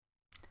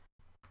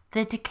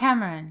The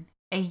Decameron,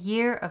 A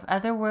Year of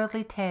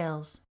Otherworldly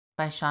Tales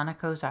by Shauna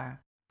Kozar.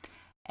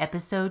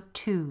 Episode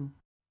 2,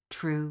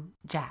 True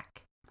Jack.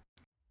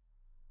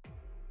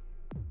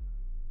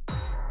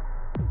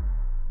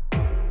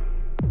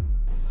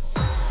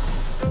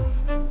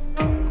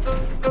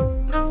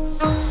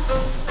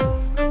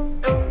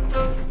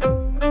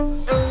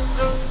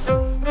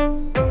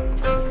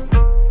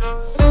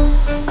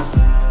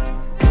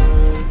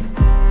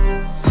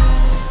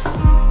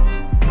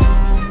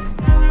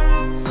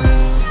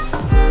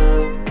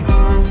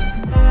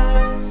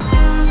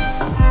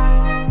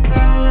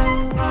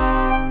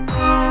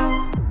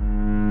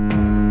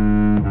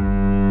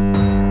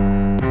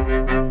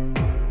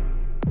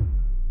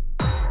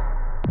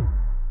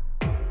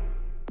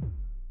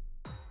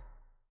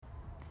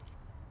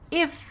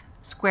 If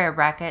square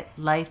bracket,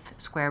 life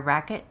square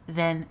bracket,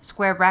 then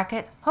square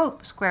bracket,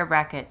 hope square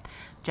bracket,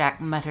 Jack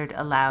muttered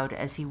aloud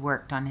as he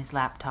worked on his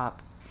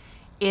laptop.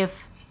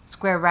 If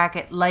square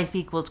bracket, life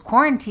equals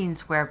quarantine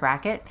square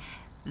bracket,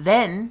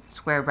 then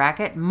square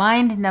bracket,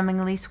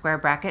 mind-numbingly square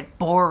bracket,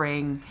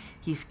 boring,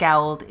 he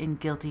scowled in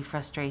guilty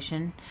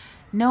frustration,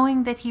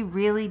 knowing that he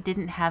really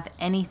didn't have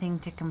anything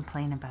to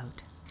complain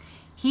about.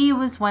 He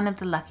was one of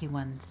the lucky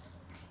ones.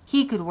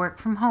 He could work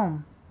from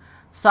home.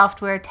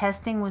 Software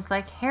testing was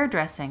like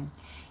hairdressing,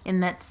 in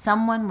that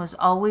someone was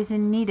always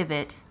in need of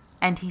it,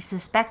 and he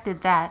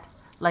suspected that,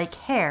 like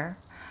hair,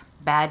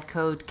 bad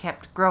code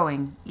kept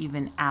growing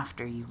even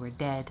after you were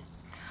dead.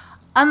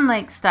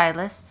 Unlike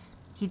stylists,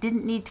 he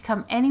didn't need to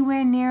come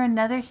anywhere near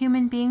another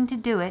human being to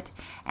do it,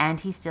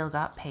 and he still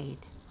got paid.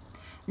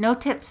 No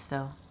tips,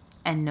 though,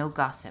 and no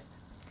gossip.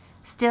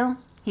 Still,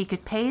 he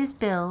could pay his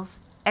bills,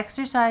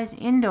 exercise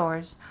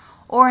indoors,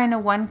 or in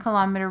a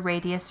 1-kilometer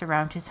radius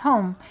around his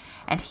home,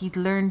 and he'd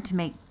learned to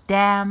make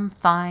damn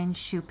fine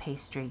shoe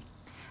pastry.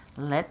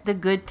 Let the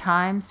good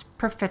times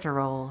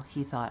profiterole,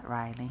 he thought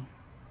wryly.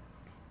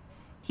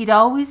 He'd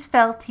always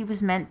felt he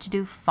was meant to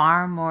do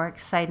far more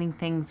exciting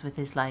things with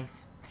his life.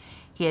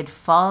 He had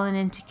fallen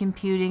into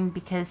computing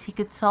because he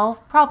could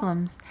solve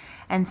problems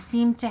and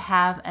seemed to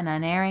have an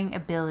unerring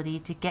ability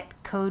to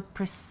get code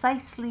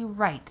precisely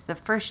right the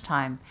first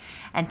time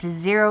and to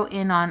zero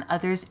in on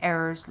others'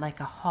 errors like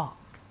a hawk.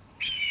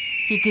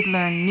 He could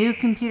learn new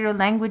computer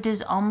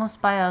languages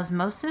almost by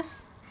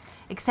osmosis,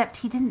 except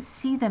he didn't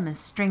see them as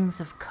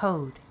strings of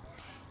code.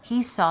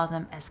 He saw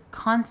them as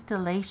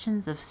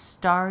constellations of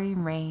starry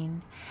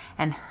rain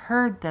and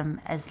heard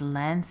them as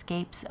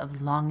landscapes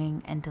of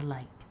longing and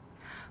delight,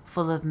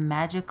 full of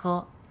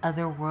magical,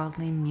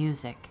 otherworldly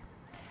music.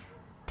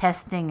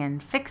 Testing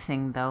and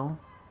fixing, though,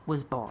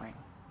 was boring.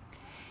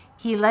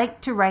 He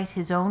liked to write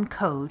his own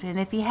code, and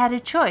if he had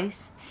a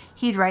choice,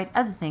 he'd write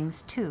other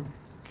things too.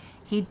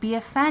 He'd be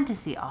a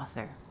fantasy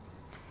author.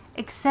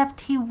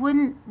 Except he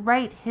wouldn't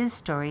write his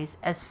stories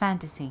as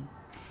fantasy.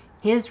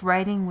 His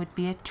writing would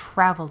be a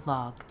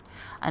travelogue,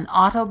 an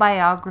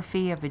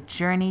autobiography of a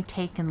journey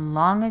taken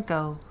long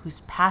ago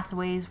whose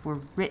pathways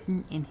were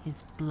written in his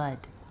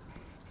blood.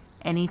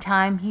 Any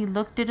time he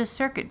looked at a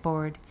circuit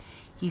board,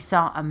 he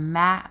saw a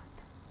map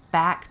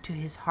back to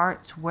his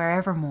heart's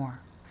wherevermore,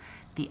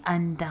 the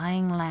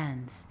undying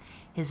lands,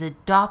 his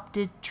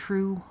adopted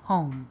true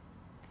home.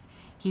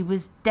 He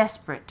was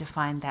desperate to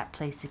find that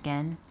place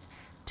again,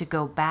 to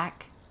go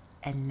back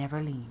and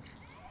never leave.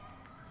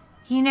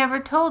 He never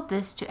told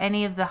this to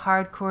any of the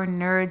hardcore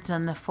nerds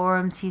on the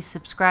forums he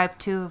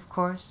subscribed to, of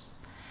course.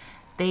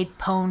 They'd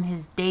pwn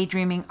his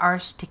daydreaming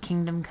arse to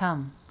kingdom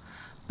come.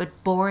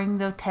 But boring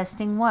though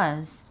testing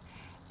was,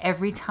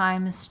 every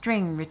time a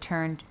string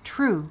returned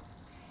true,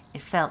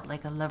 it felt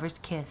like a lover's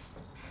kiss,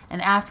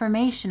 an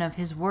affirmation of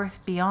his worth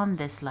beyond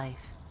this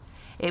life.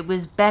 It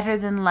was better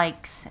than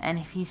likes, and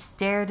if he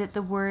stared at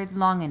the word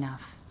long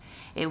enough,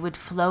 it would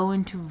flow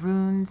into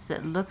runes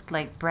that looked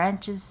like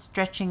branches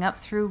stretching up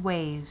through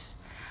waves,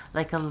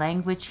 like a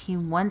language he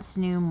once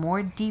knew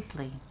more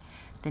deeply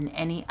than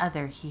any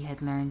other he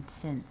had learned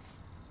since.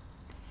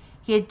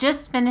 He had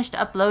just finished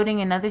uploading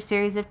another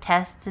series of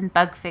tests and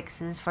bug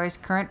fixes for his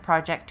current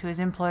project to his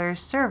employer's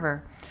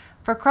server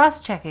for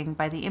cross-checking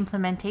by the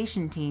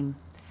implementation team.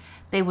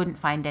 They wouldn't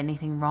find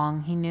anything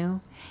wrong, he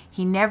knew.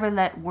 He never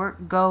let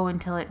work go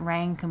until it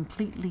rang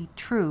completely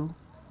true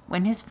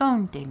when his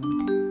phone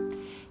dinged.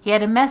 He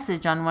had a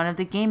message on one of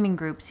the gaming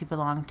groups he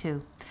belonged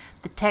to,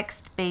 the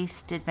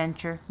text-based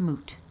adventure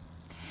Moot.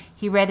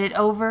 He read it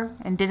over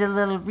and did a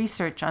little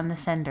research on the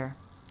sender.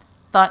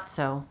 Thought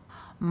so.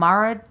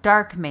 Mara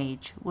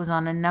Darkmage was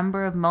on a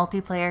number of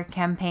multiplayer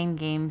campaign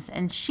games,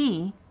 and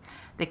she,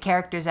 the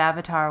character's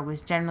avatar was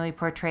generally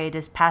portrayed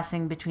as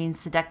passing between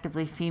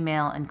seductively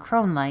female and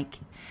crone-like,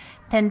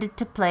 tended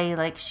to play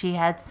like she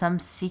had some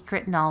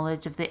secret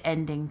knowledge of the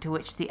ending to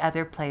which the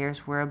other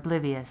players were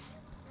oblivious.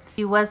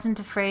 She wasn't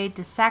afraid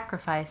to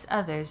sacrifice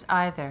others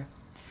either,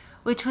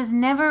 which was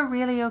never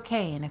really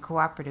okay in a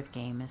cooperative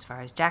game as far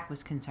as Jack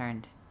was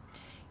concerned.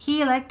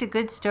 He liked a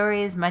good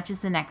story as much as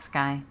the next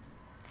guy.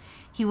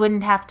 He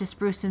wouldn't have to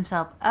spruce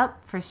himself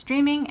up for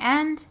streaming,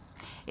 and,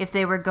 if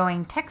they were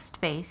going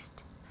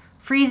text-based,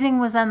 freezing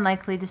was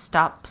unlikely to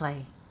stop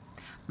play.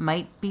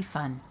 might be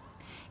fun.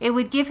 It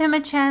would give him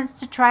a chance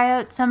to try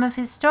out some of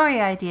his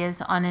story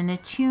ideas on an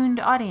attuned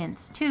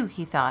audience, too,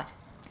 he thought.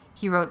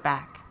 He wrote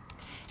back,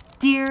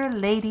 "Dear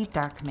Lady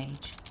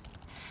Darkmage,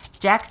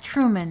 Jack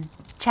Truman,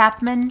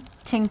 Chapman,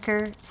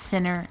 Tinker,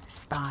 Sinner,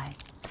 Spy.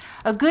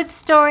 A good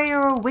story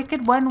or a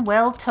wicked one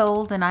well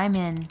told, and I'm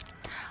in.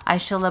 I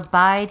shall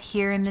abide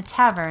here in the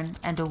tavern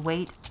and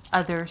await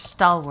other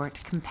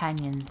stalwart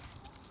companions."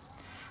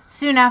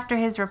 Soon after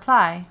his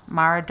reply,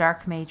 Mara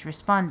Darkmage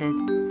responded,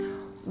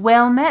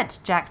 "Well met,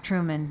 Jack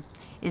Truman.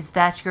 Is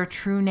that your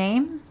true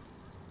name?"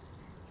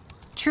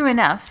 "True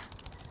enough,"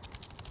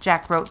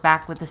 Jack wrote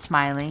back with a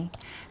smiley,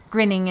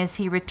 grinning as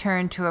he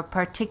returned to a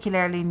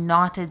particularly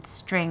knotted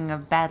string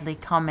of badly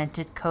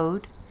commented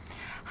code.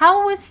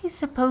 How was he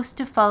supposed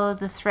to follow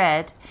the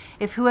thread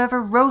if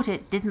whoever wrote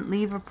it didn't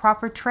leave a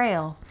proper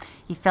trail?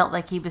 He felt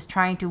like he was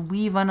trying to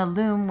weave on a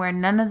loom where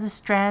none of the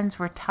strands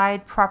were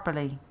tied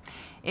properly.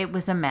 It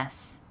was a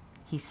mess.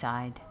 He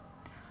sighed.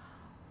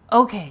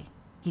 "Okay,"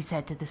 he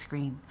said to the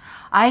screen.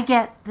 "I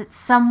get that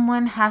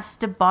someone has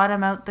to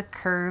bottom out the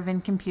curve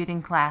in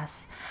computing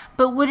class,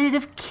 but would it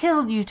have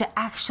killed you to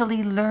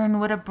actually learn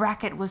what a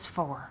bracket was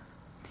for?"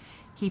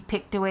 He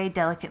picked away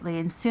delicately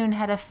and soon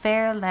had a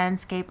fair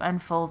landscape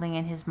unfolding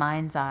in his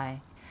mind's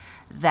eye.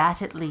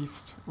 That, at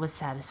least, was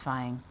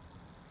satisfying.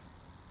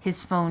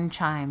 His phone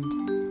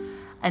chimed.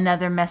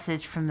 Another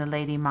message from the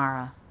Lady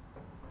Mara.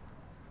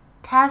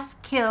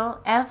 "Task kill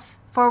F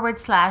 /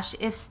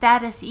 if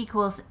status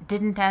equals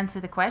didn't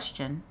answer the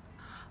question,"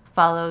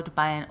 followed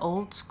by an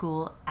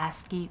old-school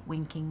ASCII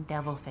winking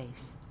devil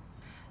face.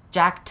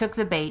 Jack took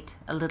the bait,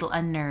 a little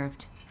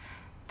unnerved.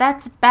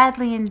 "That's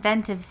badly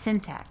inventive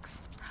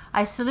syntax.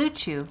 I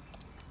salute you,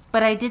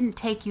 but I didn't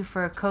take you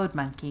for a code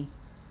monkey."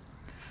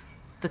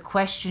 "The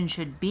question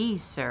should be,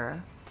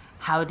 sir,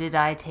 how did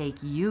I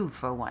take you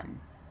for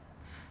one?"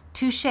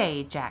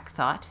 Touché, Jack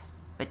thought,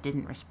 but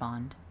didn't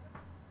respond.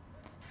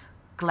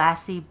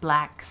 Glassy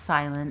black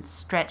silence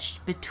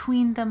stretched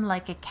between them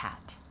like a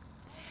cat.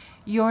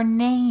 "Your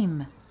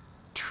name,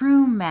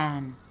 True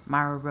Man,"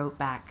 Mara wrote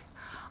back.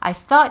 "I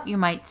thought you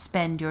might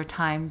spend your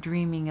time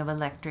dreaming of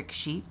electric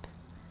sheep."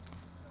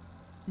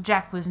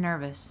 Jack was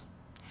nervous.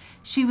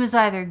 She was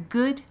either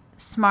good,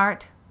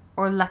 smart,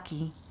 or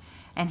lucky,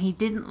 and he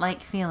didn't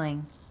like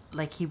feeling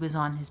like he was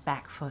on his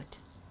back foot.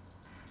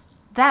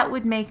 "That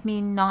would make me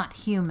not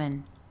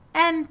human,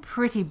 and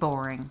pretty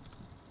boring."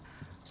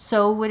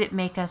 "So would it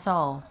make us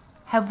all.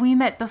 Have we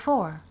met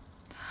before?"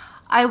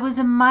 "I was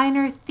a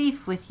minor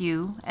thief with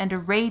you and a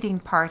raiding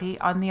party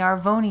on the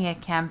Arvonia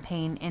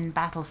campaign in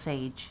Battle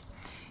Sage.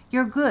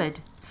 You're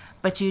good,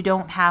 but you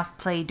don't half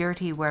play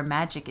dirty where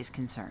magic is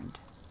concerned."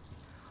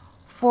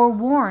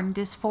 "Forewarned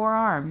is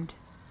forearmed.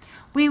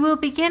 We will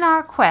begin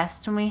our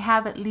quest when we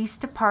have at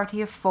least a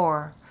party of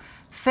 4.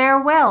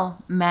 Farewell,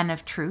 man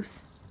of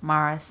truth."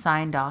 Mara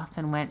signed off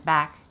and went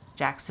back,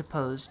 Jack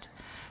supposed,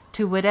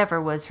 to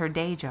whatever was her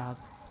day job.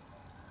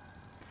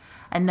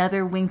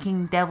 Another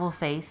winking devil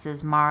face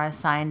as Mara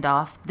signed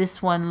off,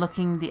 this one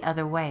looking the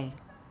other way.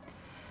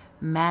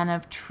 Man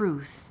of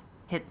truth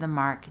hit the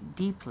mark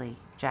deeply,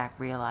 Jack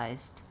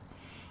realized.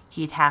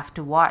 He'd have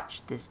to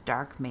watch this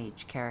dark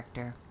mage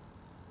character.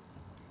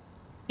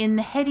 In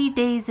the heady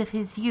days of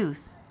his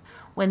youth,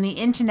 when the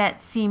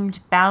internet seemed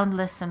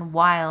boundless and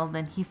wild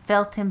and he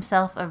felt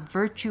himself a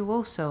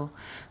virtuoso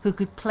who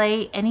could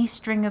play any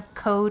string of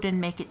code and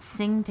make it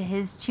sing to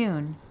his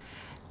tune,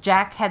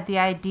 Jack had the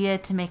idea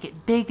to make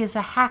it big as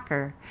a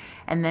hacker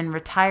and then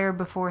retire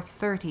before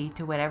 30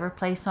 to whatever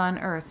place on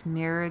earth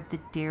mirrored the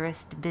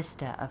dearest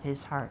vista of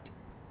his heart.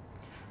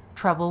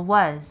 Trouble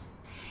was,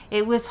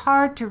 it was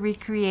hard to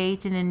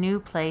recreate in a new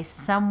place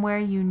somewhere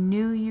you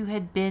knew you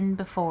had been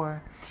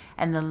before,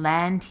 and the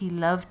land he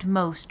loved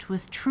most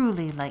was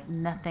truly like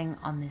nothing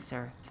on this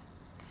earth.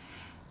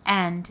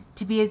 And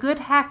to be a good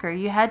hacker,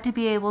 you had to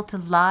be able to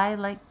lie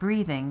like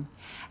breathing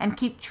and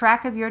keep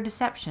track of your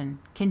deception,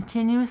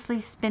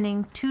 continuously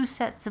spinning 2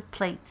 sets of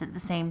plates at the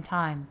same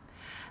time,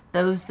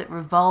 those that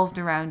revolved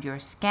around your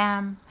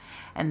scam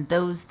and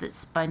those that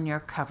spun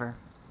your cover.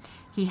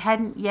 He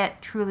hadn't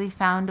yet truly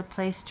found a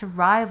place to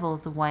rival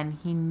the one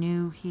he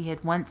knew he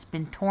had once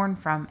been torn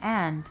from,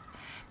 and,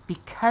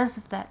 because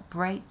of that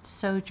bright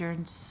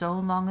sojourn so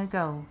long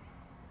ago,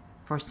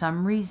 for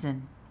some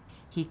reason,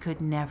 he could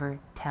never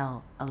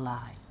tell a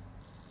lie.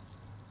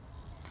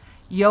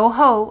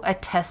 "Yo-ho, a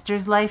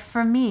tester's life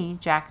for me,"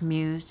 Jack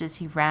mused as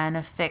he ran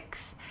a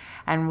fix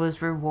and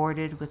was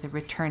rewarded with a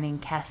returning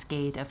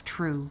cascade of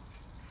true.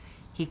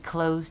 He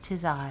closed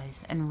his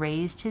eyes and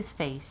raised his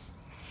face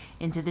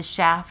into the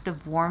shaft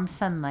of warm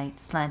sunlight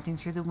slanting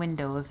through the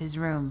window of his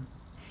room,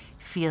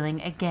 feeling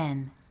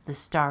again the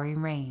starry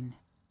reign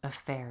of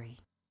fairy.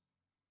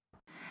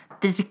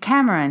 The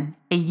Decameron,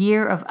 A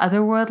Year of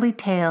Otherworldly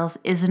Tales,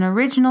 is an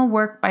original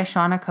work by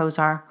Shauna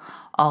Kozar,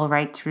 all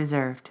rights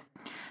reserved.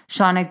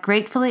 Shauna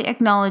gratefully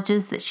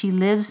acknowledges that she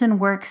lives and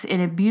works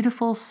in a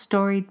beautiful,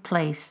 storied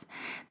place,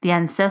 the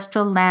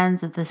ancestral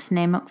lands of the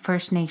Snuneymuxw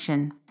First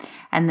Nation,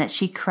 and that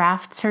she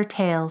crafts her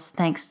tales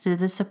thanks to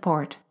the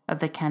support of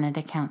the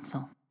Canada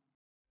Council.